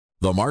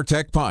The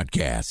MarTech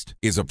Podcast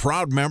is a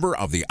proud member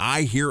of the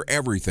I Hear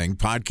Everything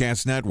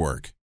Podcast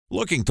Network.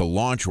 Looking to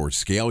launch or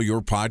scale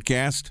your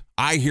podcast?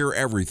 I Hear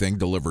Everything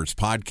delivers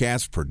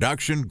podcast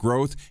production,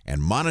 growth,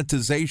 and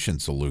monetization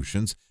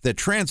solutions that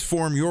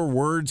transform your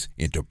words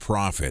into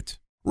profit.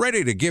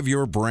 Ready to give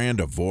your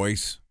brand a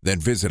voice? Then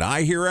visit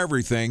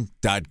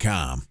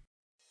iheareverything.com.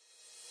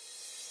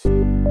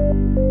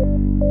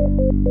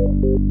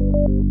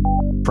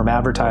 From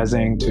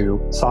advertising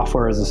to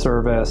software as a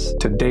service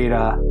to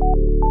data.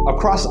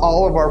 Across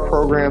all of our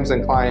programs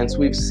and clients,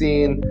 we've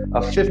seen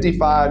a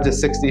 55 to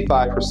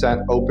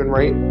 65% open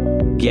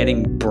rate.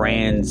 Getting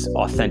brands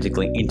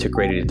authentically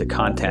integrated into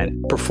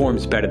content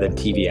performs better than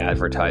TV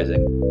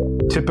advertising.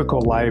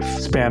 Typical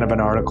lifespan of an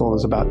article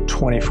is about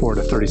 24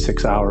 to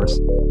 36 hours.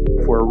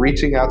 If we're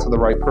reaching out to the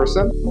right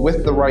person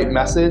with the right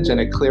message and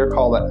a clear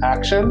call to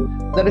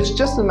action, then it's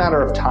just a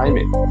matter of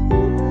timing.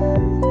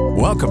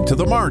 Welcome to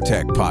the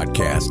MarTech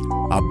Podcast,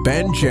 a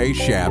Ben J.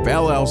 Schaap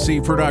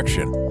LLC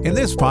production. In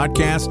this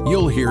podcast,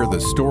 you'll hear the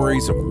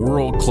stories of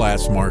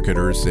world-class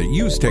marketers that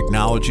use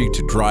technology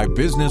to drive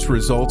business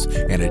results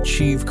and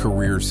achieve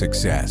career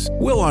success.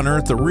 We'll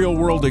unearth the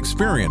real-world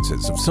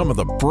experiences of some of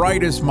the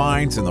brightest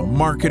minds in the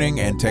marketing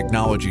and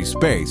technology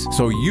space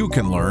so you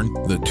can learn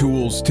the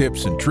tools,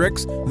 tips, and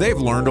tricks they've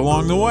learned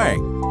along the way.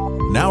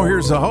 Now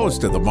here's the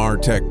host of the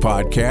MarTech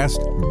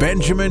Podcast,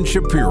 Benjamin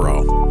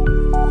Shapiro.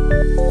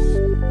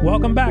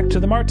 Welcome back to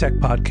the MarTech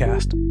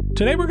Podcast.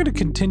 Today we're going to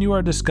continue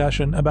our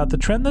discussion about the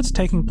trend that's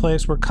taking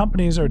place where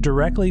companies are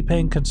directly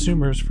paying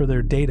consumers for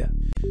their data.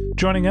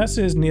 Joining us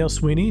is Neil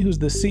Sweeney, who's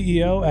the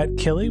CEO at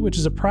Killi, which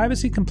is a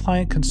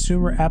privacy-compliant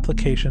consumer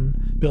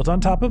application built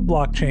on top of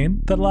blockchain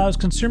that allows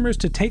consumers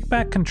to take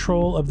back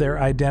control of their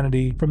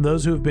identity from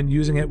those who have been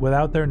using it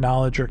without their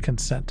knowledge or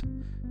consent.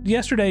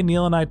 Yesterday,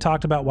 Neil and I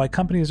talked about why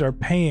companies are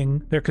paying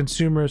their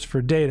consumers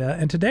for data,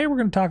 and today we're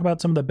going to talk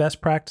about some of the best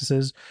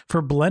practices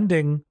for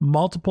blending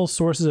multiple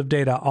sources of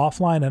data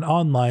offline and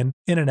online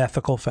in an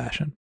ethical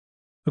fashion.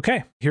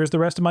 Okay, here's the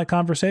rest of my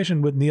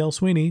conversation with Neil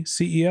Sweeney,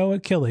 CEO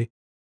at Killi.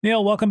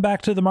 Neil, welcome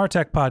back to the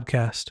MarTech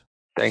Podcast.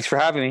 Thanks for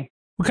having me.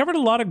 We covered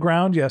a lot of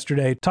ground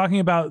yesterday talking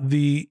about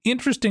the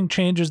interesting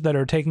changes that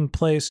are taking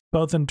place,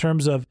 both in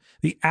terms of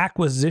the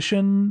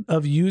acquisition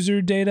of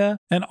user data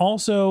and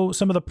also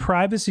some of the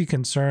privacy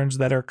concerns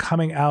that are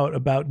coming out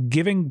about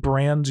giving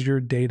brands your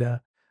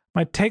data.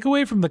 My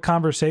takeaway from the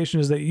conversation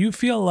is that you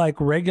feel like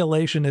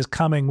regulation is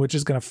coming, which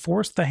is going to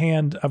force the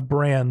hand of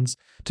brands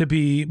to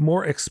be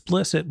more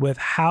explicit with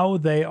how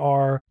they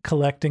are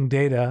collecting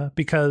data,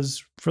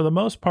 because for the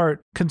most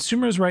part,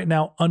 consumers right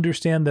now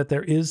understand that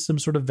there is some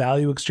sort of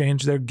value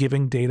exchange. They're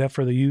giving data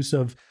for the use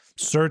of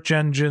search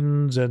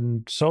engines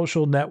and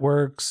social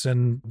networks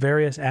and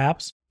various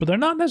apps, but they're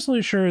not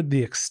necessarily sure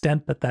the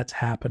extent that that's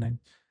happening.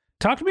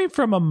 Talk to me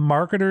from a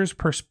marketer's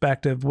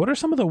perspective. What are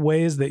some of the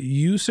ways that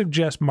you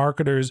suggest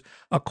marketers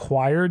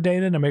acquire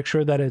data to make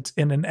sure that it's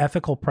in an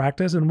ethical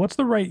practice? And what's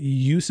the right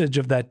usage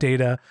of that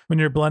data when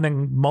you're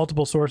blending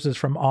multiple sources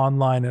from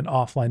online and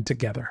offline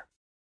together?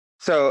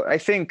 So I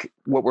think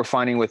what we're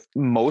finding with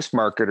most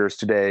marketers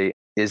today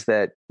is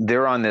that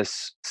they're on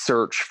this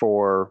search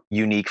for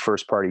unique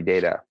first-party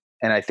data.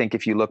 And I think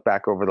if you look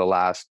back over the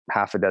last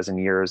half a dozen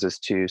years as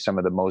to some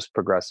of the most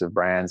progressive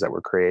brands that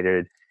were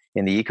created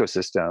in the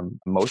ecosystem,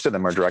 most of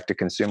them are direct to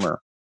consumer.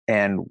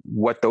 And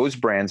what those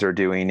brands are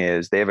doing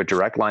is they have a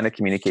direct line of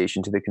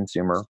communication to the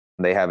consumer.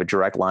 They have a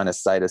direct line of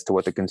sight as to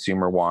what the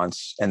consumer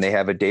wants, and they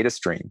have a data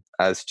stream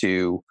as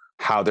to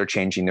how they're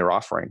changing their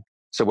offering.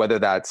 So whether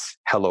that's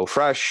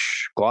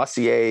HelloFresh,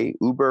 Glossier,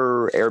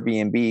 Uber,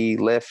 Airbnb,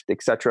 Lyft,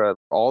 etc.,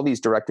 all these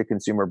direct to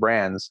consumer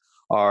brands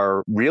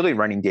are really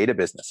running data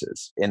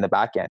businesses in the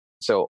back end.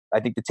 So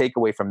I think the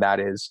takeaway from that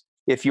is,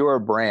 if you're a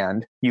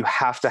brand, you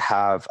have to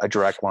have a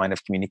direct line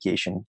of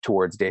communication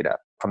towards data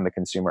from the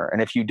consumer.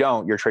 And if you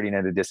don't, you're trading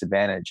at a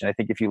disadvantage. And I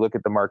think if you look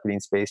at the marketing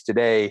space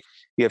today,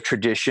 you have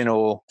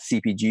traditional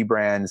CPG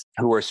brands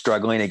who are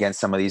struggling against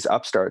some of these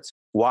upstarts.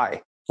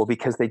 Why? Well,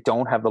 because they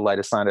don't have the light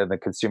of sight of the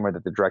consumer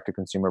that the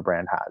direct-to-consumer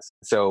brand has.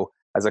 So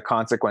as a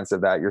consequence of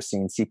that, you're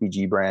seeing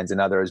CPG brands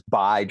and others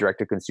buy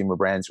direct-to-consumer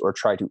brands or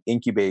try to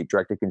incubate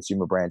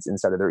direct-to-consumer brands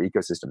inside of their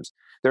ecosystems.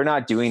 They're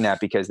not doing that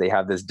because they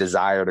have this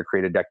desire to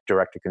create a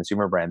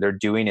direct-to-consumer brand. They're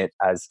doing it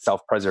as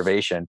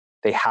self-preservation.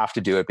 They have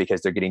to do it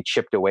because they're getting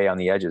chipped away on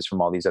the edges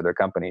from all these other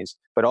companies.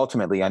 But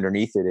ultimately,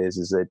 underneath it is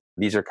that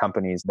these are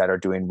companies that are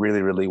doing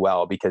really, really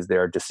well because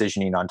they're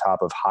decisioning on top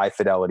of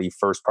high-fidelity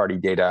first-party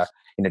data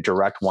in a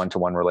direct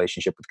one-to-one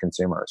relationship with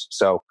consumers.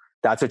 So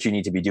that's what you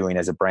need to be doing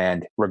as a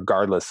brand,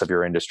 regardless of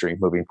your industry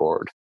moving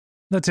forward.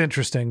 That's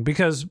interesting,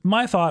 because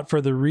my thought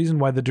for the reason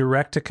why the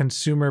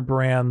direct-to-consumer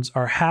brands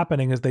are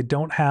happening is they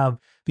don't have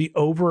the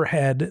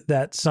overhead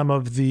that some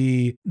of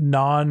the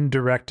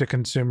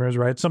non-direct-to-consumers,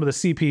 right? Some of the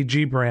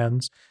CPG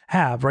brands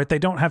have, right? They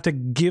don't have to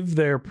give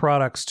their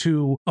products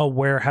to a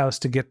warehouse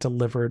to get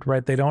delivered,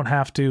 right? They don't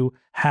have to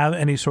have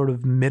any sort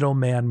of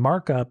middleman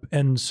markup.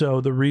 And so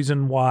the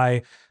reason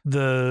why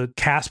the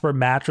Casper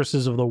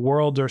mattresses of the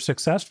world are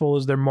successful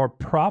is they're more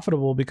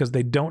profitable because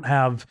they don't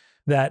have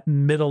that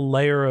middle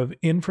layer of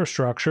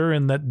infrastructure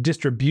and that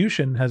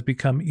distribution has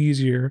become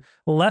easier,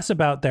 less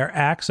about their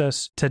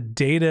access to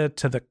data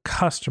to the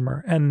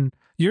customer. And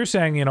you're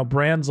saying,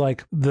 brands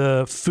like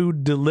the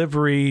food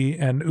delivery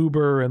and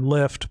Uber and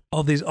Lyft,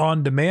 all these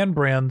on-demand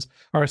brands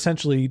are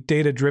essentially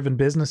data-driven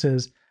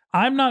businesses.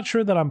 I'm not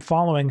sure that I'm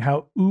following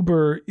how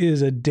Uber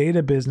is a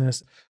data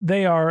business.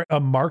 They are a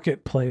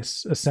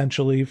marketplace,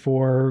 essentially,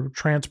 for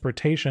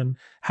transportation.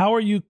 How are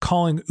you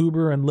calling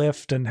Uber and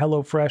Lyft and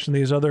HelloFresh and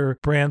these other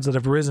brands that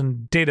have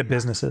risen data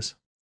businesses?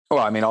 Well,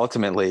 I mean,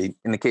 ultimately,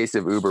 in the case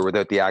of Uber,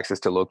 without the access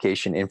to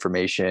location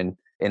information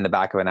in the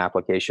back of an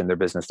application, their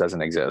business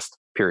doesn't exist,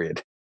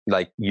 period.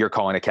 Like you're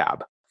calling a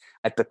cab.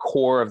 At the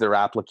core of their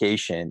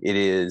application, it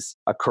is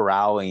a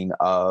corralling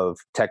of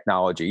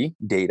technology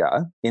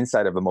data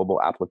inside of a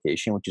mobile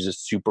application, which is a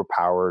super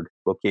powered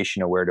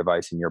location aware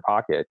device in your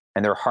pocket.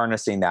 And they're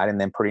harnessing that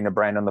and then putting a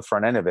brand on the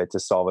front end of it to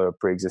solve a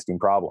pre-existing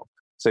problem.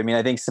 So, I mean,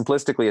 I think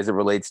simplistically, as it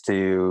relates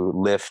to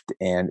Lyft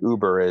and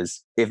Uber,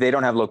 is if they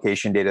don't have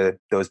location data,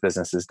 those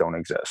businesses don't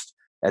exist.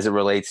 As it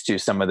relates to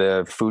some of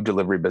the food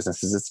delivery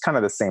businesses, it's kind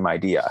of the same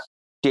idea.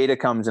 Data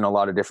comes in a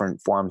lot of different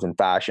forms and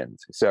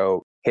fashions.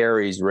 So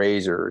Harry's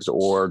Razors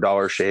or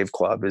Dollar Shave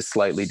Club is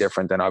slightly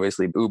different than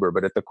obviously Uber,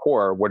 but at the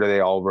core, what are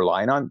they all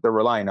relying on? They're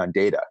relying on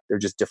data. They're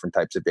just different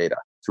types of data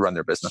to run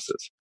their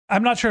businesses.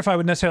 I'm not sure if I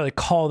would necessarily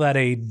call that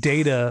a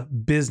data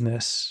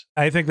business.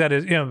 I think that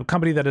is, a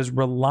company that is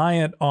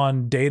reliant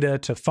on data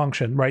to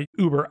function, right?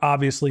 Uber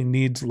obviously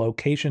needs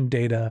location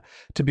data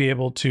to be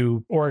able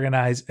to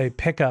organize a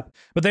pickup,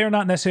 but they are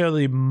not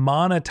necessarily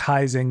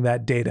monetizing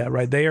that data,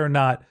 right? They are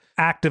not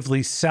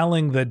actively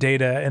selling the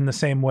data in the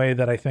same way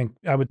that I think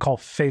I would call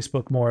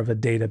Facebook more of a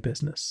data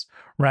business,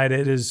 right?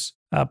 It is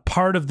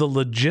part of the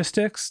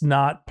logistics,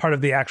 not part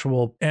of the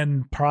actual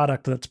end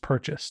product that's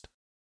purchased.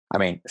 I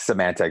mean,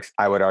 semantics,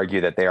 I would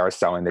argue that they are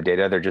selling the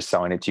data. They're just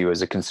selling it to you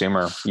as a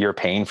consumer. You're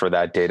paying for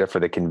that data for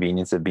the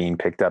convenience of being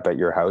picked up at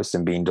your house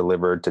and being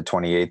delivered to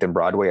 28th and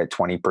Broadway at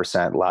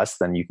 20% less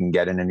than you can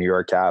get in a New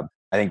York cab.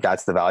 I think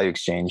that's the value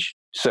exchange.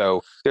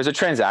 So there's a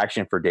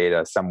transaction for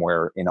data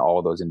somewhere in all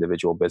of those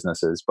individual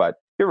businesses. But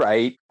you're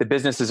right, the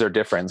businesses are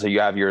different. So you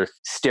have your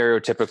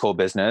stereotypical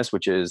business,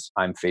 which is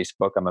I'm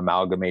Facebook. I'm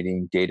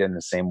amalgamating data in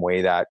the same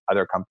way that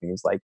other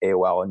companies like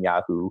AOL and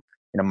Yahoo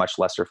in a much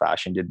lesser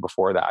fashion did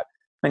before that.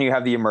 Then you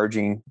have the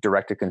emerging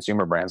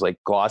direct-to-consumer brands like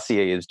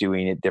Glossier is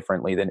doing it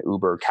differently than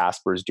Uber.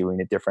 Casper is doing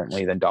it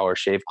differently than Dollar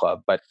Shave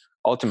Club. But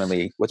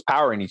ultimately, what's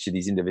powering each of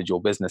these individual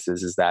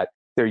businesses is that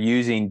they're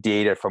using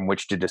data from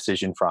which to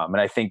decision from.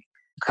 And I think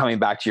coming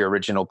back to your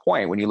original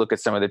point, when you look at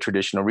some of the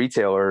traditional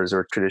retailers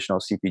or traditional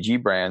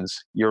CPG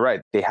brands, you're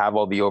right. They have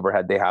all the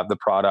overhead, they have the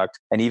product.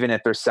 And even if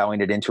they're selling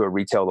it into a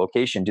retail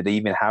location, do they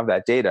even have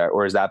that data?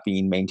 Or is that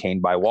being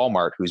maintained by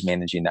Walmart, who's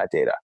managing that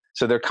data?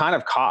 So they're kind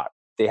of caught.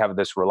 They have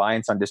this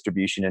reliance on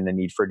distribution and the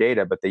need for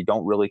data, but they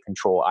don't really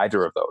control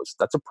either of those.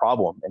 That's a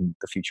problem in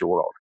the future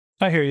world.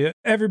 I hear you.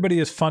 Everybody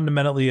is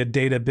fundamentally a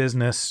data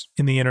business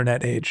in the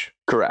internet age.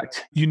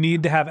 Correct. You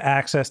need to have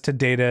access to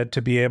data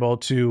to be able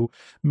to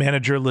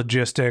manage your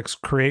logistics,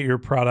 create your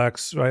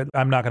products. Right?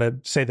 I'm not going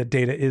to say that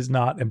data is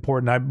not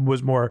important. I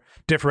was more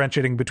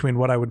differentiating between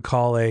what I would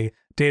call a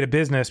data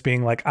business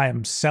being like I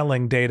am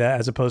selling data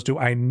as opposed to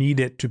I need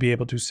it to be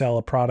able to sell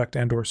a product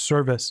and or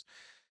service.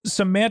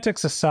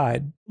 Semantics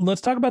aside, let's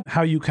talk about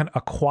how you can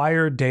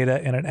acquire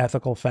data in an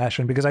ethical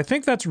fashion, because I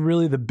think that's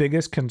really the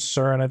biggest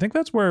concern. I think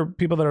that's where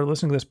people that are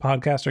listening to this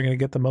podcast are going to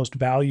get the most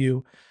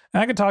value.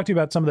 And I can talk to you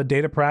about some of the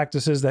data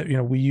practices that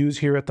we use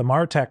here at the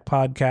MarTech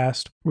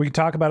podcast. We can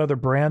talk about other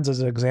brands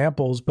as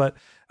examples, but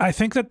I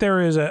think that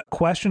there is a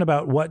question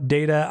about what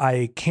data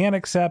I can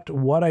accept,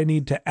 what I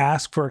need to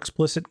ask for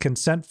explicit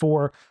consent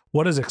for.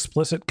 What does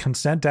explicit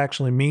consent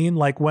actually mean?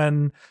 Like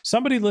when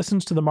somebody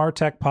listens to the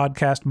MarTech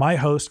podcast, my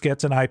host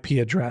gets an IP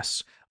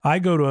address. I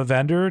go to a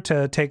vendor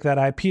to take that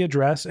IP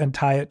address and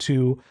tie it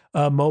to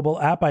a mobile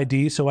app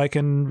ID so I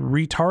can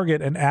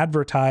retarget and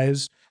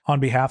advertise on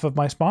behalf of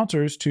my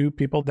sponsors to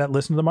people that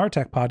listen to the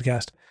MarTech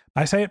podcast.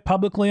 I say it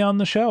publicly on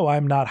the show.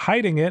 I'm not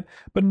hiding it,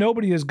 but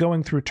nobody is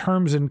going through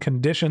terms and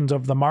conditions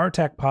of the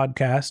MarTech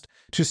podcast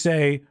to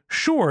say,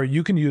 sure,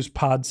 you can use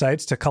pod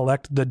sites to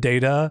collect the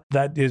data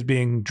that is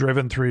being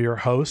driven through your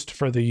host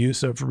for the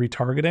use of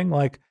retargeting.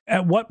 Like,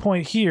 at what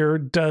point here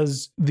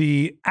does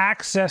the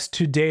access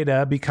to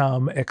data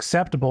become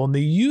acceptable and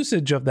the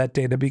usage of that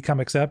data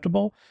become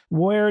acceptable?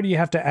 Where do you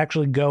have to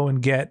actually go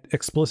and get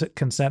explicit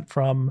consent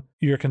from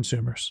your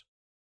consumers?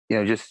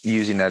 Just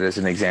using that as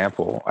an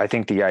example, I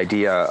think the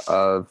idea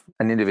of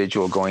an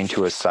individual going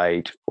to a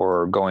site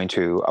or going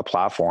to a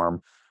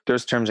platform,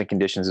 there's terms and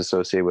conditions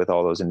associated with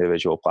all those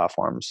individual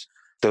platforms.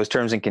 Those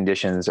terms and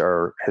conditions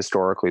are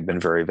historically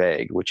been very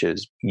vague, which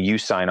is you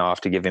sign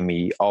off to giving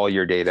me all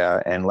your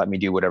data and let me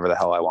do whatever the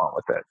hell I want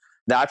with it.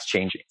 That's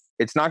changing.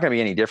 It's not going to be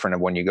any different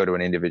when you go to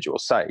an individual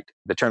site.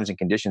 The terms and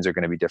conditions are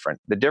going to be different.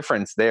 The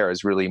difference there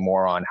is really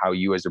more on how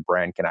you as a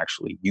brand can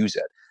actually use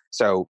it.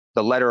 So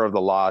the letter of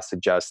the law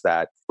suggests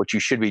that what you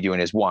should be doing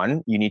is,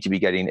 one, you need to be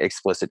getting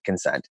explicit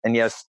consent. And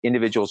yes,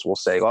 individuals will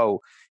say, oh,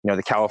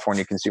 the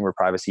California consumer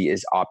privacy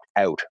is opt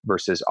out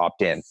versus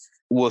opt in.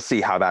 We'll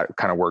see how that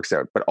kind of works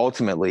out. But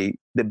ultimately,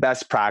 the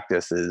best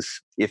practice is,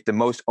 if the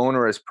most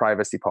onerous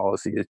privacy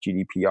policy is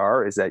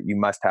GDPR, is that you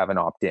must have an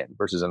opt-in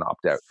versus an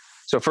opt-out.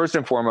 So first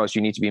and foremost,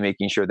 you need to be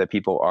making sure that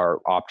people are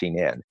opting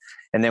in.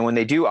 And then when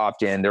they do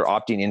opt in, they're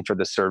opting in for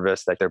the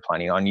service that they're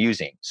planning on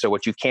using. So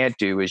what you can't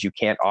do is you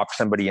can't opt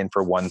somebody in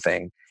for one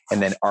thing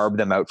and then arb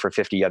them out for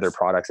 50 other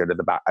products out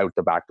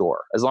the back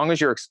door. As long as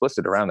you're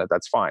explicit around that,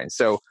 that's fine.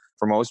 So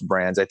for most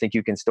brands, I think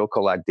you can still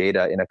collect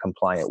data in a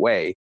compliant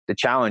way. The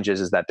challenge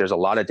is that there's a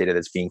lot of data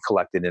that's being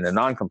collected in a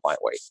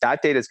non-compliant way.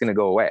 That data is going to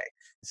go away.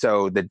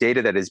 So the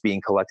data that is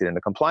being collected in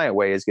a compliant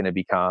way is going to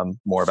become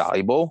more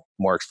valuable,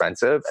 more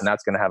expensive, and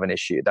that's going to have an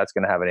issue. That's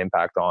going to have an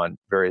impact on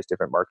various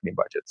different marketing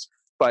budgets.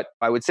 But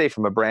I would say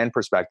from a brand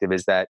perspective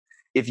is that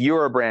if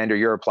you're a brand or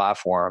you're a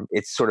platform,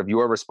 it's sort of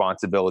your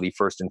responsibility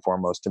first and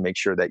foremost to make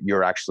sure that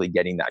you're actually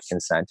getting that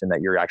consent and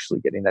that you're actually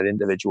getting that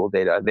individual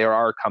data. There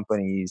are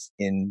companies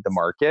in the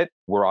market,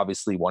 we're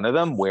obviously one of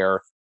them,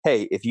 where,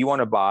 hey, if you want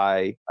to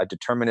buy a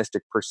deterministic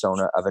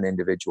persona of an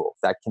individual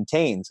that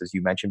contains, as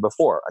you mentioned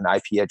before, an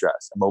IP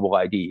address, a mobile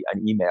ID,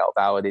 an email,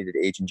 validated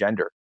age and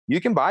gender, you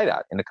can buy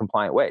that in a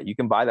compliant way. You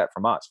can buy that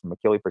from us, from a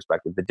Killi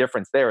perspective. The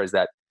difference there is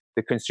that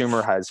the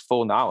consumer has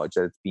full knowledge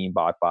that it's being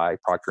bought by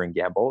Procter &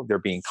 Gamble. They're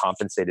being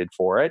compensated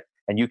for it.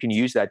 And you can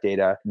use that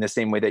data in the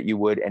same way that you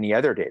would any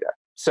other data.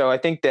 So I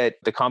think that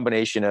the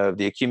combination of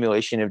the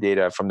accumulation of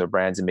data from the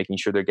brands and making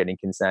sure they're getting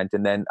consent,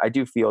 and then I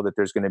do feel that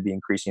there's going to be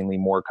increasingly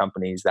more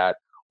companies that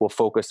will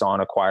focus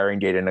on acquiring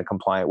data in a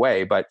compliant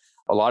way. But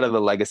a lot of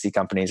the legacy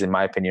companies, in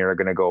my opinion, are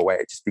going to go away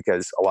just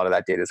because a lot of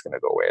that data is going to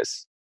go away.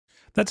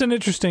 That's an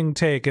interesting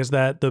take, is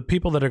that the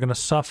people that are going to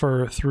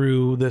suffer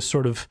through this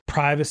sort of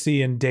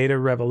privacy and data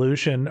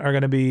revolution are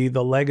going to be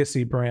the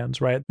legacy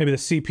brands, right? Maybe the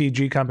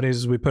CPG companies,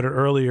 as we put it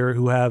earlier,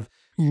 who have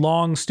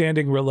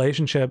long-standing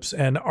relationships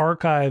and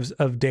archives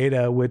of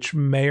data which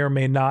may or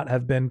may not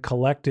have been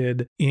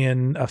collected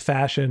in a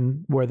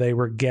fashion where they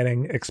were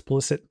getting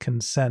explicit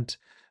consent,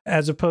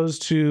 as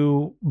opposed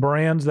to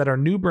brands that are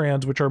new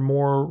brands, which are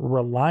more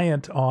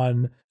reliant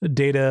on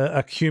data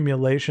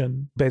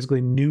accumulation,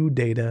 basically new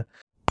data.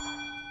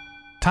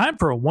 Time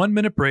for a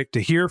 1-minute break to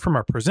hear from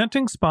our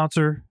presenting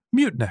sponsor,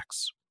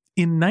 Mutinex.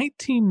 In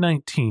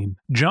 1919,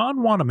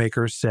 John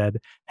Wanamaker said,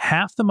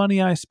 "Half the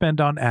money I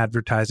spend on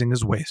advertising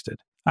is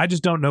wasted. I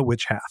just don't know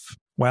which half."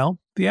 Well,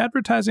 the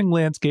advertising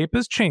landscape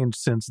has changed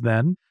since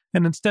then,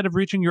 and instead of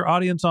reaching your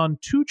audience on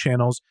 2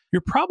 channels,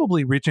 you're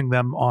probably reaching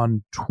them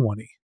on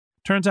 20.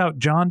 Turns out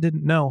John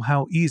didn't know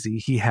how easy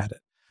he had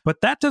it. But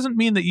that doesn't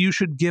mean that you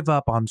should give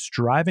up on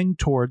striving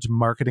towards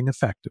marketing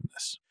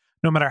effectiveness.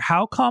 No matter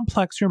how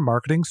complex your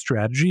marketing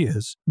strategy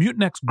is,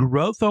 Mutinex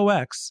Growth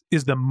OX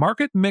is the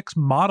market mix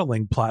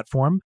modeling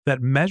platform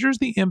that measures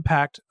the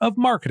impact of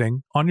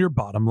marketing on your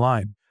bottom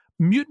line.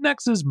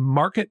 Mutinex's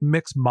market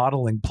mix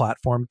modeling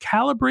platform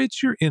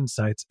calibrates your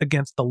insights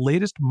against the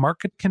latest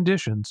market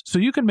conditions so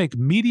you can make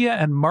media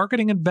and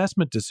marketing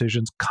investment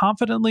decisions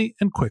confidently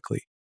and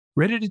quickly.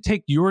 Ready to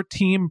take your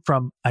team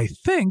from I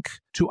think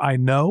to I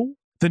know?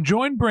 Then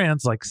join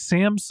brands like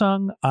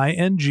Samsung,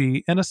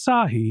 ING, and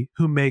Asahi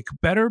who make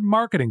better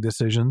marketing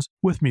decisions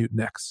with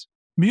Mutinex.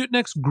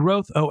 Mutinex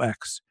Growth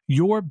OX.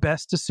 Your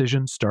best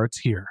decision starts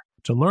here.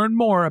 To learn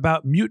more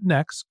about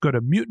Mutinex, go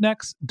to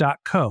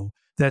mutinex.co.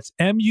 That's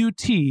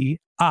MUTINEX.co.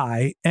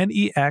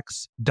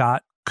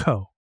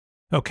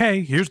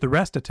 Okay, here's the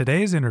rest of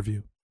today's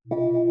interview.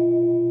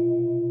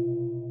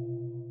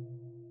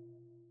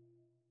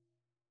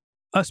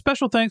 A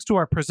special thanks to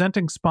our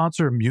presenting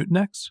sponsor,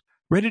 Mutinex.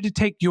 Ready to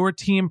take your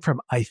team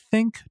from I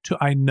think to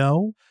I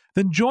know?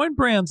 Then join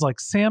brands like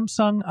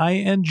Samsung,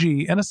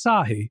 ING, and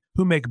Asahi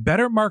who make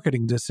better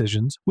marketing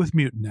decisions with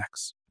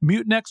Mutinex.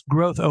 Mutinex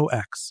Growth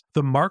OX,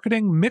 the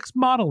marketing mix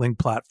modeling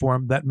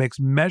platform that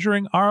makes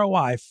measuring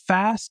ROI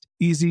fast,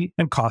 easy,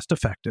 and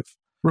cost-effective.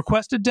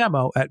 Request a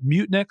demo at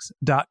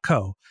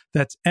mutinex.co.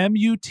 That's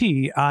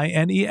MUTINEX.co.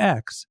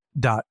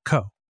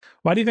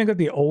 Why do you think that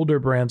the older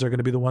brands are going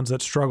to be the ones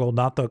that struggle,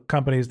 not the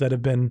companies that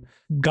have been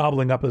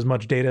gobbling up as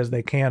much data as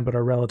they can, but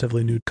are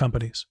relatively new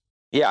companies?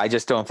 Yeah, I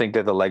just don't think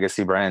that the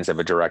legacy brands have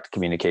a direct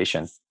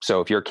communication.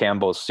 So if you're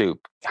Campbell's Soup,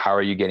 how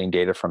are you getting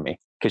data from me?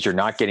 Because you're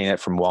not getting it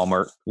from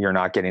Walmart. You're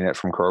not getting it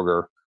from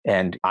Kroger.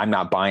 And I'm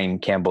not buying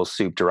Campbell's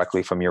Soup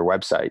directly from your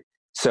website.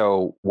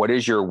 So what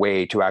is your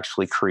way to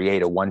actually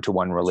create a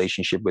one-to-one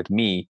relationship with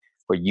me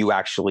where you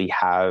actually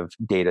have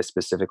data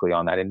specifically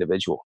on that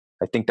individual?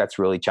 I think that's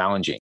really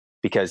challenging.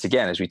 Because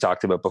again, as we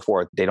talked about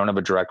before, they don't have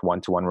a direct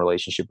one-to-one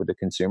relationship with the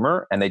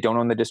consumer and they don't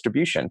own the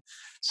distribution.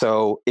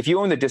 So if you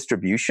own the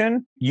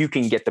distribution, you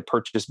can get the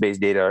purchase-based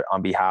data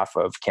on behalf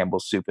of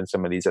Campbell's Soup and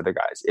some of these other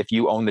guys. If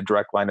you own the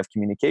direct line of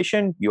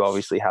communication, you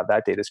obviously have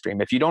that data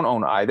stream. If you don't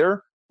own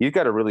either, you've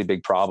got a really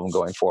big problem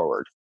going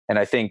forward. And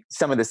I think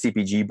some of the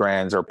CPG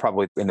brands are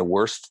probably in the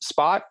worst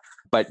spot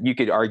But you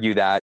could argue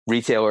that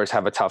retailers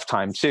have a tough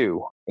time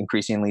too.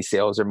 Increasingly,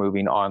 sales are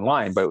moving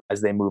online. But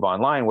as they move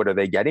online, what are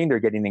they getting? They're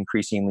getting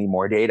increasingly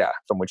more data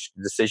from which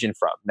to decision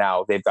from.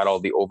 Now, they've got all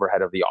the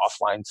overhead of the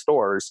offline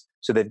stores.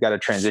 So they've got to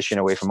transition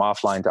away from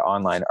offline to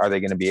online. Are they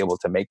going to be able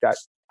to make that?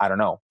 I don't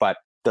know. But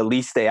at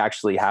least they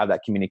actually have that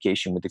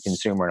communication with the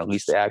consumer, and at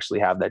least they actually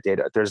have that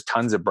data. There's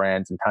tons of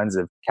brands and tons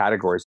of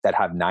categories that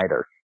have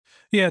neither.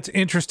 Yeah, it's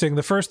interesting.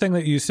 The first thing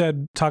that you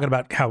said, talking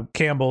about how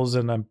Campbell's,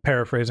 and I'm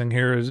paraphrasing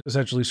here, is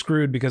essentially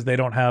screwed because they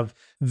don't have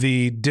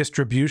the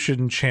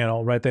distribution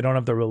channel, right? They don't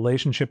have the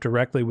relationship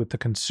directly with the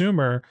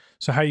consumer.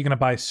 So how are you going to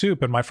buy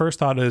soup? And my first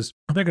thought is,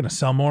 they're going to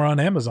sell more on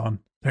Amazon.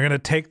 They're going to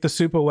take the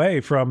soup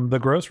away from the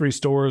grocery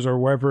stores or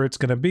wherever it's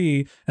going to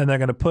be, and they're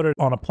going to put it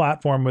on a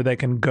platform where they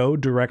can go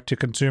direct to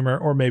consumer,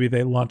 or maybe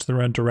they launch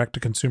their own direct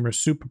to consumer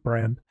soup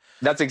brand.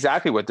 That's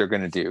exactly what they're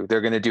going to do.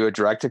 They're going to do a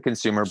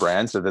direct-to-consumer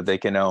brand so that they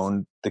can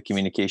own the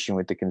communication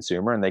with the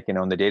consumer and they can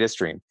own the data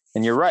stream.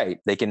 And you're right,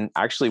 they can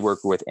actually work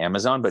with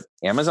Amazon, but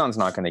Amazon's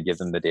not going to give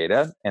them the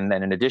data. And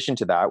then in addition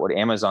to that, what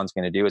Amazon's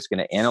going to do is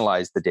going to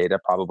analyze the data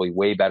probably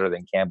way better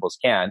than Campbell's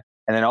can.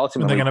 And then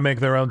ultimately, they're going to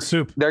make their own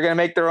soup. They're going to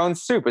make their own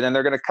soup, and then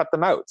they're going to cut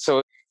them out.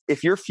 So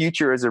if your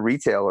future as a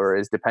retailer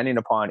is depending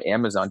upon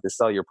Amazon to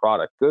sell your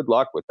product, good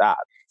luck with that.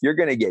 You're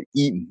going to get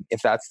eaten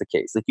if that's the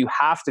case. Like you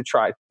have to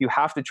try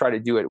to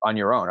do it on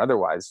your own.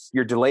 Otherwise,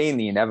 you're delaying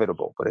the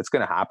inevitable, but it's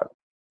going to happen.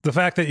 The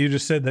fact that you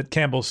just said that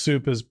Campbell's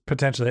soup is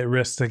potentially at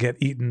risk to get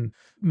eaten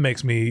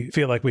makes me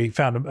feel like we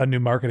found a new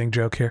marketing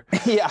joke here.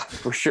 Yeah,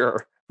 for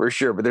sure. For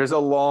sure. But there's a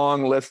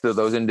long list of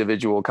those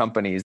individual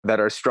companies that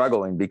are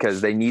struggling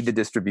because they need the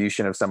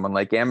distribution of someone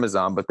like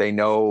Amazon, but they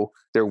know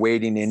they're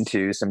wading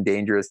into some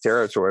dangerous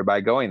territory by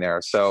going there.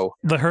 So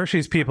the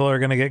Hershey's people are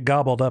going to get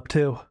gobbled up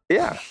too.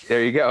 Yeah,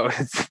 there you go.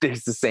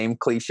 It's the same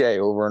cliche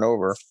over and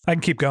over. I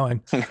can keep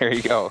going. There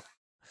you go.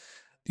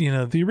 You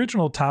know, the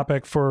original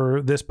topic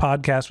for this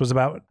podcast was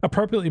about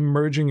appropriately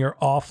merging your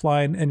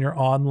offline and your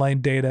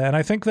online data. And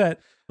I think that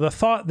the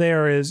thought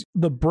there is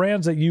the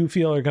brands that you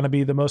feel are going to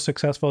be the most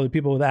successful are the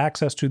people with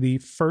access to the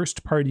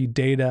first party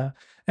data.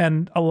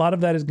 And a lot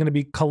of that is going to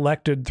be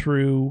collected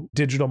through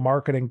digital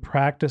marketing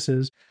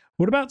practices.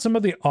 What about some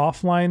of the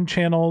offline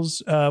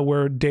channels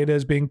where data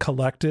is being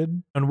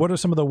collected? And what are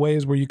some of the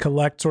ways where you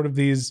collect sort of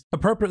these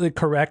appropriately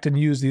correct and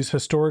use these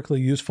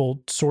historically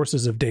useful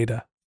sources of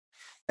data?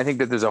 I think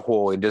that there's a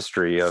whole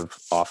industry of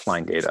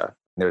offline data.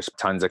 There's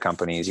tons of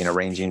companies,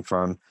 ranging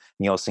from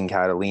Nielsen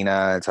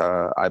Catalina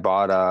to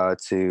Ibotta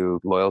to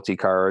loyalty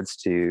cards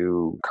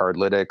to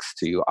Cardlytics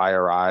to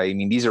IRI. I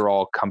mean, these are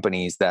all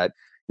companies that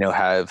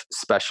have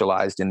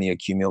specialized in the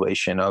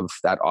accumulation of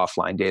that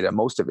offline data.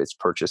 Most of it's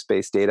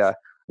purchase-based data.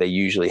 They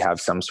usually have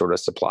some sort of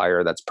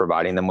supplier that's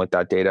providing them with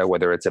that data,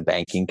 whether it's a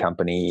banking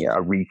company, a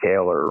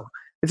retailer.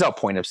 It's all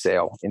point of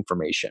sale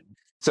information.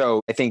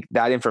 So I think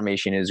that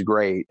information is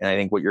great. And I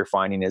think what you're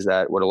finding is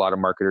that what a lot of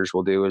marketers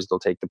will do is they'll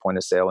take the point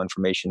of sale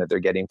information that they're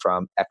getting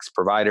from X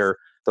provider,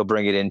 they'll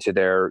bring it into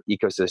their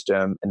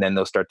ecosystem, and then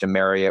they'll start to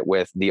marry it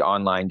with the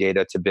online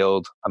data to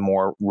build a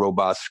more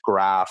robust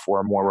graph or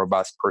a more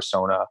robust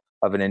persona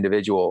of an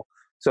individual.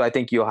 So I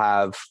think you'll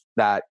have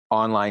that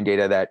online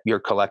data that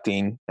you're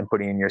collecting and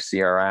putting in your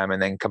CRM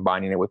and then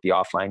combining it with the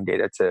offline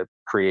data to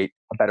create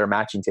a better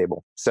matching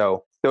table.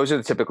 So those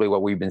are typically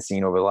what we've been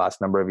seeing over the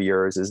last number of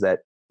years, is that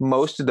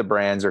most of the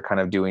brands are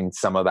kind of doing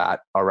some of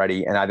that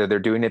already. And either they're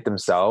doing it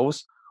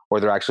themselves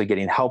or they're actually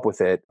getting help with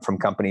it from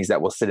companies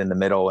that will sit in the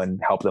middle and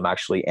help them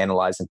actually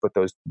analyze and put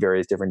those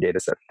various different data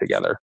sets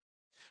together.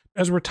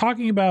 As we're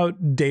talking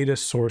about data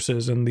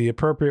sources and the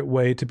appropriate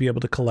way to be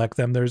able to collect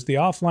them, there's the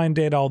offline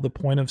data, all the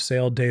point of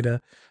sale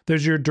data.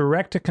 There's your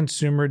direct to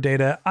consumer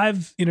data.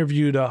 I've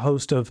interviewed a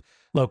host of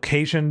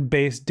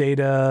location-based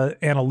data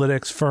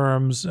analytics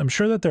firms. I'm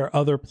sure that there are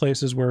other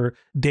places where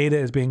data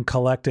is being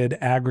collected,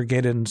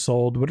 aggregated, and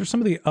sold. What are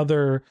some of the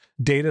other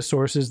data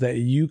sources that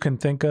you can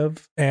think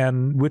of,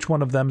 and which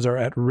one of them are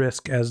at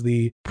risk as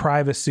the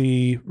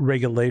privacy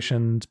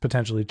regulations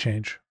potentially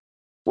change?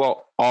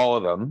 Well, all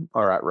of them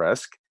are at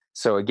risk.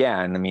 So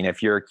again, I mean,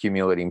 if you're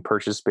accumulating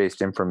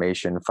purchase-based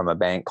information from a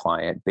bank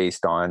client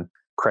based on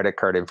credit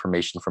card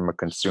information from a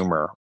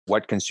consumer,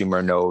 what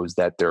consumer knows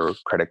that their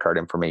credit card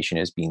information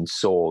is being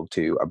sold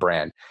to a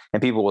brand?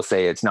 And people will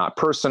say it's not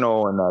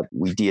personal and that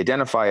we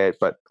de-identify it,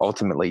 but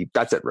ultimately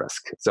that's at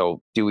risk.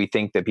 So do we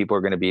think that people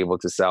are going to be able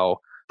to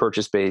sell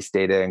purchase-based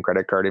data and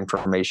credit card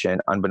information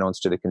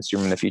unbeknownst to the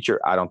consumer in the future?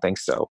 I don't think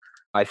so.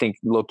 I think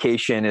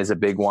location is a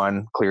big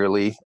one,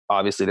 clearly.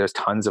 Obviously, there's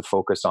tons of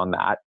focus on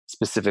that,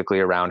 specifically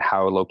around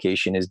how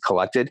location is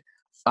collected.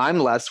 I'm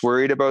less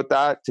worried about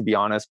that, to be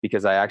honest,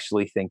 because I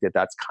actually think that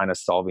that's kind of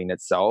solving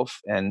itself.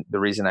 And the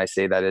reason I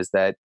say that is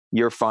that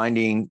you're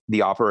finding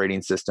the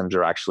operating systems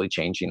are actually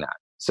changing that.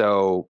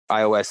 So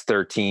iOS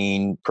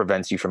 13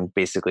 prevents you from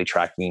basically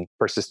tracking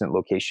persistent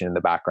location in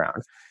the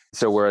background.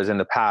 So whereas in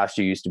the past,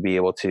 you used to be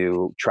able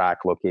to track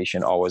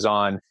location always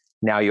on,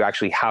 now you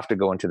actually have to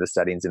go into the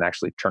settings and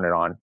actually turn it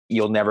on.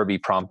 You'll never be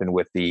prompted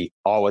with the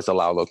always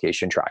allow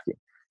location tracking.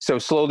 So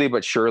slowly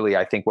but surely,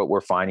 I think what we're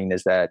finding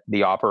is that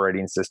the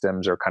operating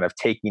systems are kind of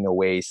taking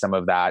away some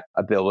of that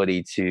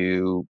ability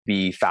to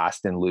be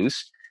fast and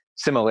loose.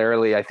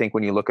 Similarly, I think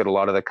when you look at a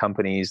lot of the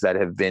companies that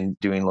have been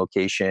doing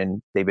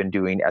location, they've been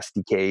doing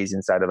SDKs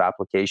inside of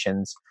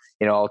applications.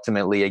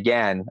 Ultimately,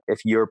 again, if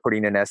you're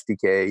putting an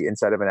SDK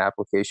inside of an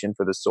application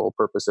for the sole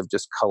purpose of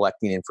just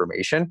collecting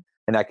information,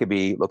 and that could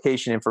be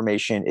location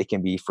information, it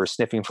can be for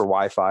sniffing for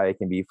Wi-Fi, it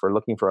can be for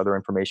looking for other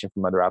information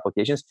from other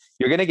applications,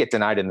 you're going to get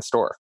denied in the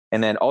store.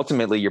 And then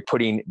ultimately, you're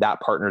putting that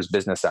partner's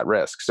business at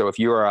risk. So if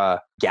you're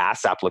a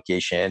gas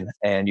application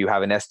and you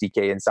have an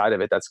SDK inside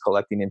of it that's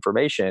collecting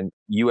information,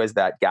 you as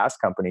that gas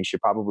company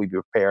should probably be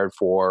prepared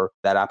for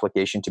that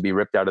application to be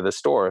ripped out of the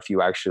store if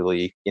you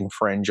actually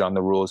infringe on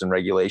the rules and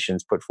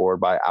regulations put forward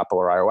by Apple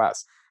or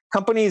iOS.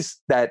 Companies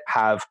that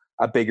have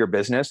a bigger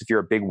business, if you're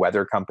a big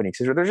weather company,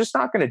 they're just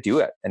not going to do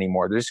it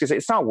anymore. They're just going to say,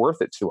 it's not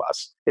worth it to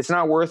us. It's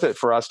not worth it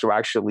for us to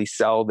actually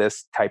sell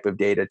this type of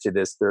data to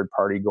this third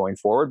party going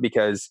forward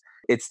because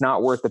it's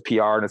not worth the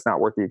PR and it's not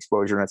worth the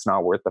exposure and it's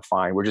not worth the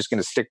fine. We're just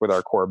going to stick with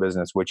our core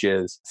business, which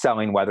is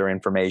selling weather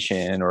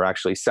information or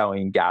actually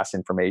selling gas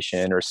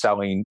information or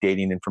selling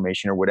dating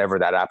information or whatever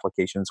that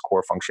application's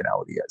core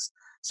functionality is.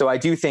 So I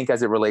do think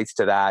as it relates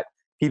to that,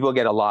 people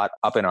get a lot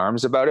up in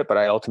arms about it, but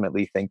I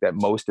ultimately think that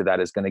most of that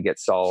is going to get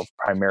solved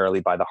primarily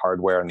by the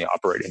hardware and the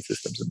operating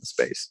systems in the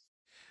space.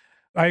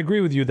 I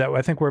agree with you that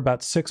I think we're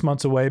about 6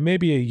 months away,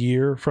 maybe a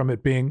year from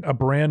it being a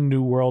brand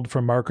new world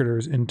for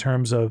marketers in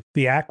terms of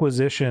the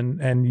acquisition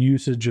and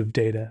usage of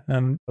data.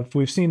 And if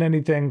we've seen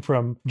anything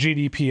from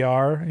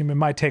GDPR,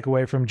 my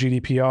takeaway from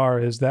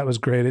GDPR is that was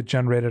great. It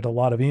generated a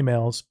lot of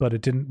emails, but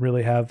it didn't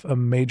really have a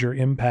major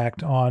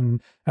impact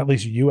on at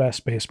least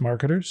US-based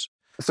marketers.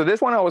 So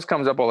this one always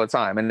comes up all the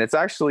time, and it's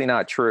actually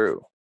not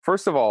true.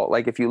 First of all,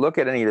 if you look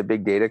at any of the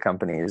big data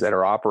companies that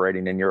are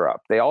operating in Europe,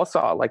 they all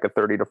saw a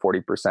 30 to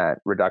 40%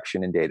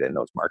 reduction in data in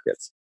those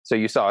markets. So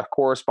you saw a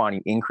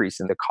corresponding increase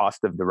in the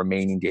cost of the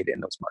remaining data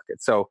in those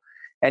markets. So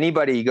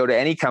you go to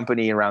any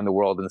company around the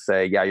world and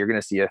say, yeah, you're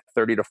going to see a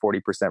 30 to 40%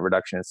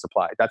 reduction in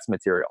supply. That's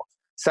material.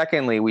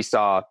 Secondly, we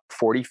saw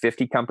 40,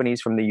 50 companies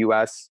from the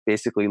US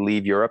basically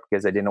leave Europe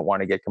because they didn't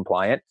want to get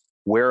compliant.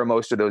 Where are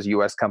most of those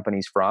US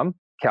companies from?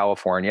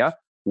 California.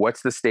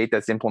 What's the state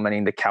that's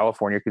implementing the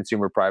California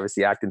Consumer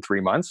Privacy Act in 3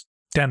 months?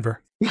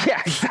 Denver.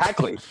 Yeah,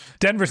 exactly.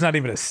 Denver's not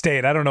even a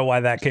state. I don't know why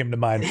that came to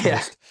mind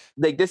first.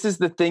 This is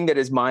the thing that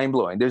is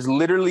mind-blowing. There's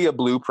literally a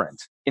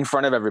blueprint in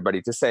front of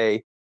everybody to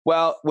say,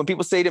 well, when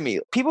people say to me,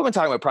 people have been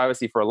talking about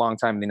privacy for a long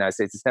time in the United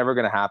States, it's never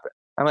going to happen.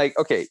 I'm like,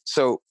 okay,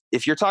 so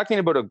if you're talking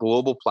about a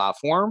global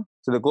platform,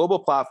 so the global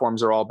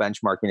platforms are all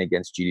benchmarking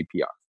against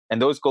GDPR.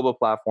 And those global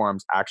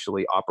platforms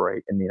actually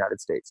operate in the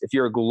United States. If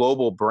you're a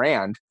global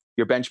brand,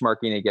 you're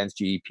benchmarking against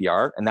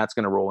GDPR, and that's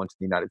going to roll into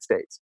the United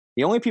States.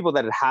 The only people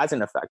that it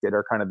hasn't affected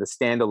are kind of the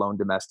standalone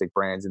domestic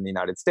brands in the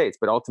United States.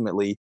 But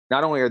ultimately,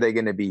 not only are they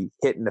going to be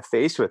hit in the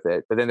face with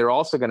it, but then they're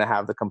also going to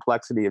have the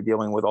complexity of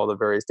dealing with all the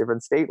various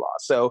different state laws.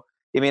 So,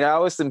 I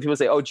always see people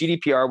say, oh,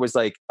 GDPR was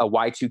like a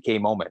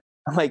Y2K moment.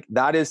 I'm like,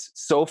 that is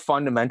so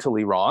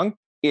fundamentally wrong.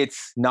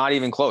 It's not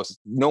even close.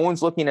 No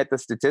one's looking at the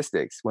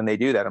statistics when they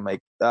do that. I'm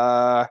like,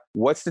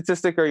 what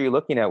statistic are you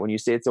looking at when you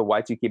say it's a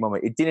Y2K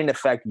moment? It didn't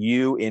affect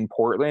you in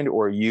Portland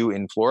or you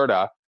in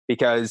Florida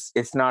because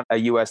it's not a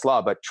US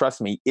law. But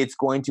trust me, it's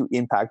going to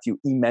impact you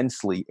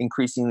immensely,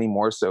 increasingly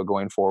more so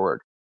going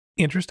forward.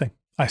 Interesting.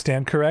 I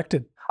stand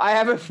corrected. I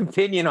have an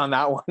opinion on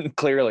that one,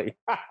 clearly.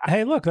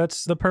 Hey, look,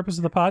 that's the purpose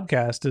of the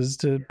podcast, is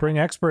to bring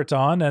experts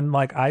on. And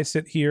I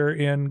sit here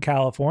in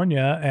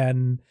California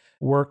and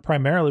work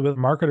primarily with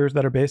marketers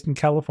that are based in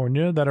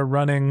California that are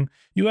running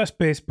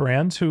US-based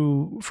brands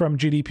who, from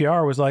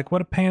GDPR, was like,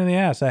 what a pain in the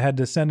ass. I had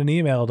to send an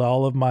email to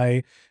all of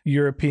my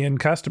European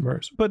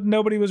customers. But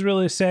nobody was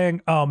really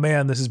saying, oh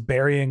man, this is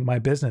burying my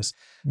business.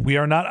 We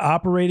are not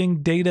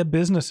operating data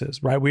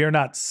businesses, right? We are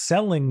not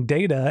selling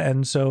data.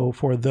 And so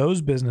for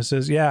those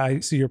businesses, yeah, I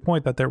see your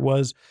point that there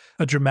was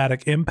a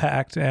dramatic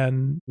impact.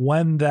 And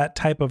when that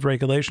type of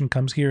regulation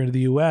comes here into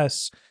the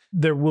US,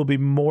 there will be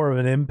more of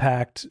an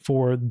impact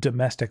for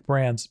domestic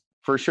brands.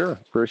 For sure.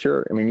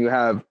 You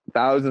have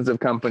thousands of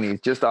companies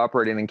just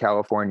operating in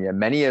California.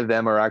 Many of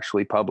them are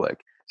actually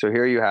public. So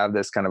here you have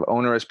this kind of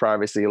onerous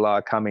privacy law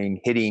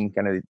hitting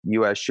kind of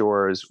US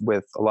shores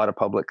with a lot of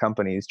public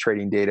companies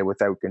trading data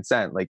without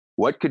consent.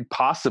 What could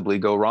possibly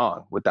go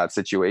wrong with that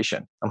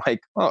situation? I'm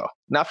like, oh,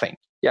 nothing.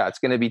 Yeah, it's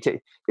going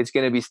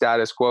to be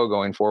status quo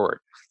going forward.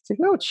 It's like,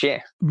 no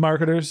shit.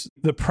 Marketers,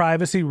 the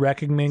privacy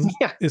reckoning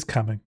is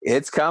coming.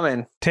 It's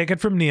coming. Take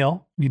it from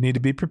Neil. You need to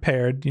be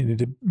prepared. You need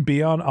to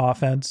be on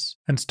offense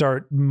and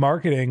start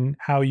marketing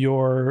how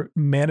you're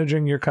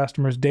managing your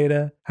customers'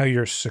 data, how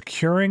you're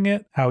securing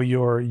it, how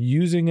you're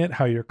using it,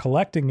 how you're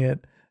collecting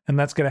it. And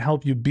that's going to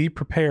help you be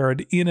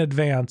prepared in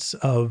advance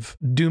of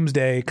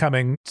doomsday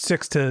coming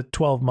 6 to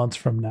 12 months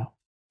from now.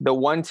 The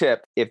one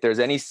tip, if there's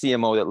any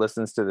CMO that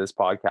listens to this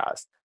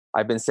podcast,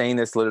 I've been saying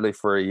this literally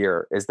for a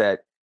year, is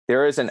that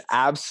there is an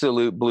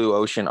absolute blue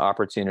ocean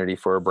opportunity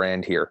for a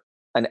brand here.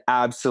 an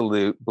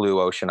absolute blue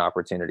ocean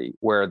opportunity,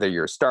 whether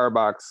you're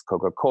Starbucks,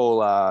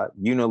 Coca-Cola,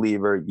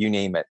 Unilever, you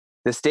name it.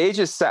 The stage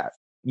is set.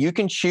 You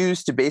can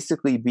choose to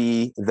basically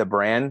be the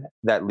brand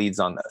that leads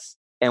on this.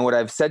 And what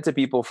I've said to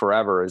people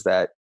forever is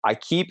that I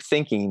keep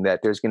thinking that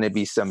there's going to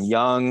be some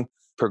young,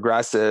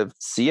 progressive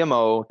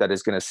CMO that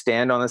is going to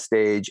stand on the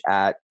stage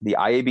at the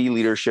IAB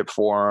Leadership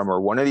Forum or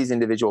one of these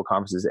individual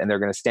conferences, and they're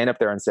going to stand up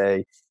there and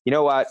say, you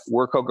know what,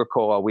 we're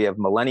Coca-Cola. We have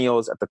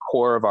millennials at the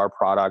core of our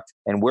product,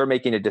 and we're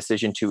making a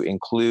decision to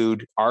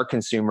include our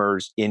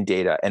consumers in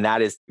data. And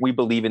that is, we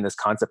believe in this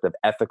concept of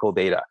ethical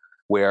data,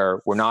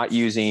 where we're not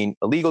using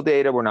illegal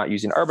data, we're not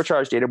using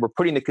arbitrage data, we're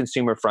putting the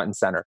consumer front and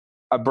center.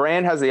 A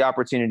brand has the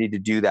opportunity to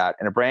do that,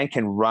 and a brand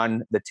can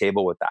run the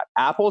table with that.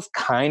 Apple's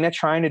kind of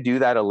trying to do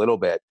that a little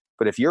bit.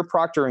 But if you're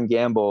Procter &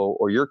 Gamble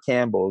or you're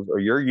Campbell's or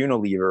you're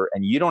Unilever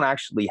and you don't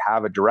actually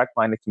have a direct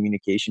line of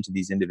communication to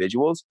these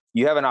individuals,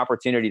 you have an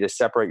opportunity to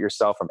separate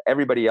yourself from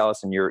everybody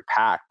else in your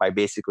pack by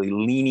basically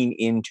leaning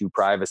into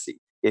privacy.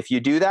 If you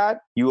do that,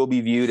 you will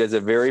be viewed as a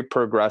very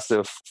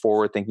progressive,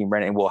 forward-thinking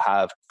brand and will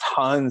have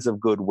tons of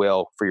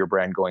goodwill for your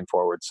brand going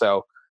forward.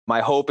 So my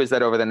hope is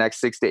that over the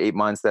next 6 to 8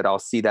 months that I'll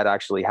see that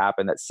actually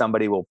happen, that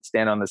somebody will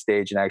stand on the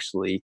stage and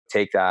actually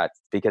take that.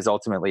 Because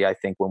ultimately, I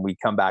think when we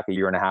come back a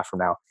year and a half from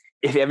now,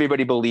 if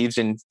everybody believes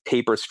in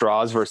paper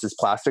straws versus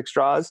plastic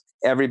straws,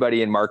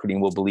 everybody in marketing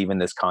will believe in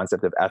this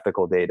concept of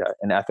ethical data.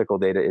 And ethical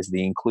data is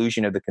the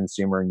inclusion of the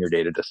consumer in your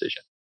data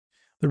decision.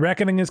 The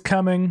reckoning is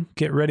coming.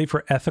 Get ready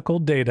for ethical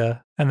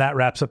data. And that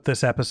wraps up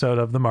this episode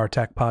of the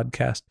MarTech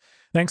Podcast.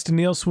 Thanks to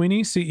Neil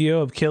Sweeney,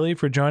 CEO of Killi,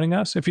 for joining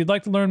us. If you'd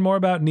like to learn more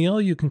about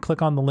Neil, you can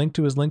click on the link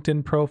to his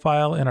LinkedIn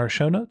profile in our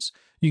show notes.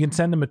 You can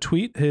send him a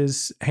tweet.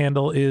 His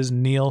handle is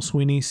Neil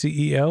Sweeney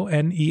CEO,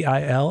 NeilSweeney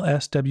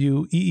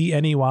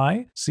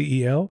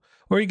CEO.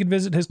 Or you can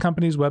visit his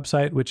company's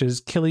website, which is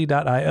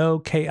killi.io,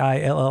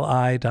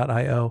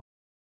 KILLI.io.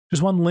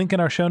 Just one link in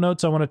our show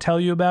notes I want to tell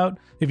you about.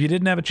 If you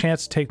didn't have a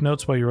chance to take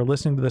notes while you were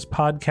listening to this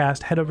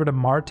podcast, head over to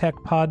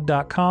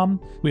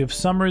martechpod.com. We have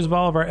summaries of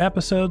all of our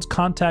episodes,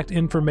 contact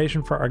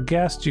information for our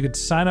guests. You could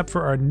sign up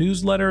for our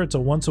newsletter. It's a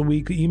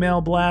once-a-week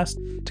email blast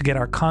to get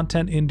our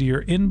content into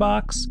your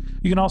inbox.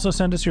 You can also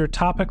send us your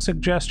topic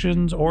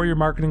suggestions or your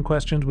marketing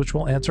questions, which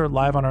we'll answer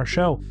live on our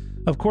show.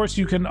 Of course,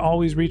 you can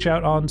always reach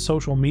out on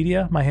social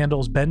media. My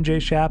handle is Ben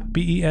J. Shap,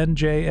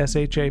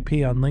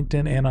 BenJShap on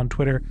LinkedIn and on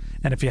Twitter.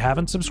 And if you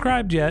haven't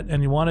subscribed yet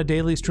and you want a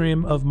daily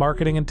stream of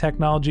marketing and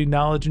technology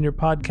knowledge in your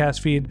podcast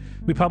feed,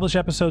 we publish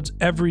episodes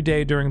every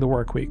day during the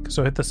work week.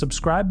 So hit the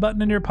subscribe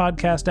button in your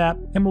podcast app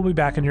and we'll be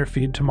back in your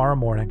feed tomorrow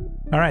morning.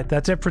 All right,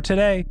 that's it for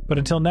today. But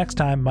until next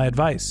time, my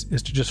advice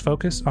is to just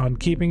focus on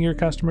keeping your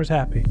customers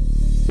happy.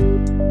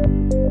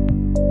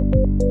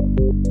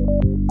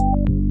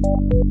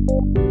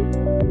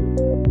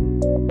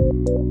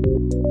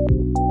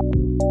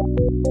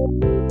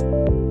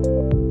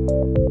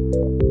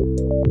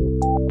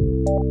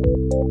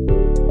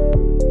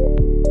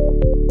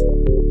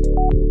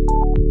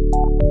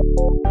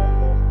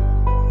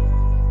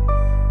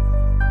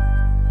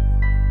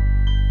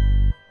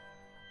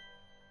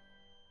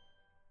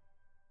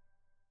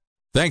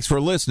 Thanks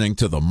for listening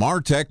to the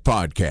MarTech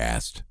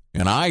Podcast,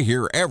 and I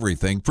Hear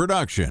Everything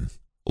production.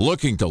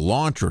 Looking to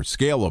launch or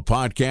scale a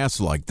podcast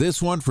like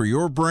this one for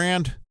your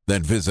brand?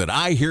 Then visit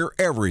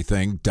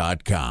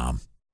iheareverything.com.